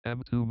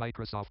M2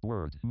 Microsoft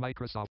Word.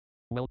 Microsoft.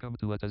 Welcome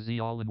to Z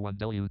all-in-one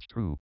deluge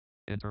true.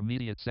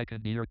 Intermediate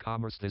second year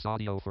commerce. This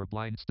audio for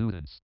blind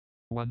students.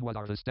 1. What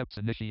are the steps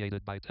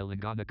initiated by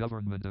Telangana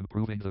government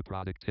improving the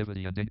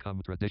productivity and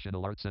income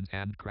traditional arts and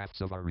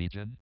handcrafts of our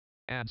region?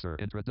 Answer.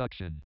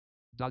 Introduction.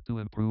 To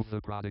improve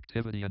the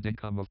productivity and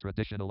income of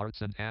traditional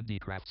arts and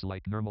handicrafts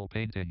like normal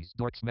paintings,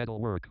 Dorks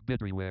metalwork,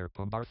 bidriware,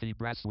 Pambarthi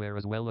brassware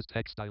as well as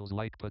textiles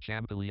like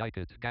Pachampali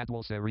ikat,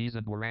 Gadwal sarees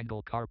and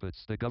Warangal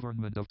carpets, the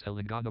government of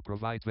Telangana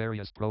provides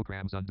various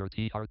programs under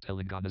T-Art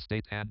Telangana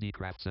State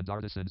Handicrafts and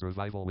Artisans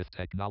Revival with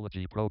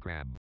Technology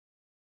Program.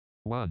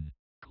 1.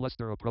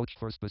 Cluster approach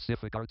for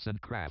specific arts and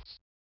crafts.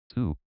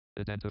 2.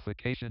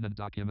 Identification and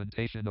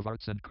documentation of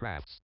arts and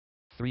crafts.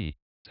 3.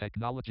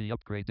 Technology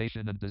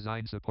upgradation and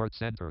design support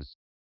centers.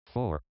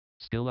 4.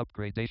 Skill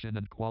upgradation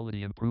and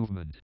quality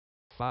improvement.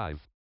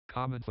 5.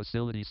 Common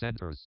facility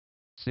centers.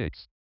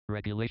 6.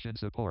 Regulation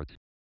support.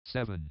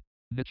 7.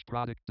 Niche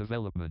product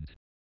development.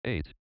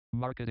 8.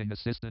 Marketing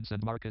assistance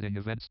and marketing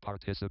events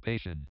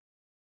participation.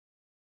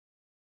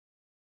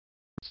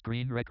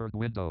 Screen record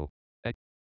window.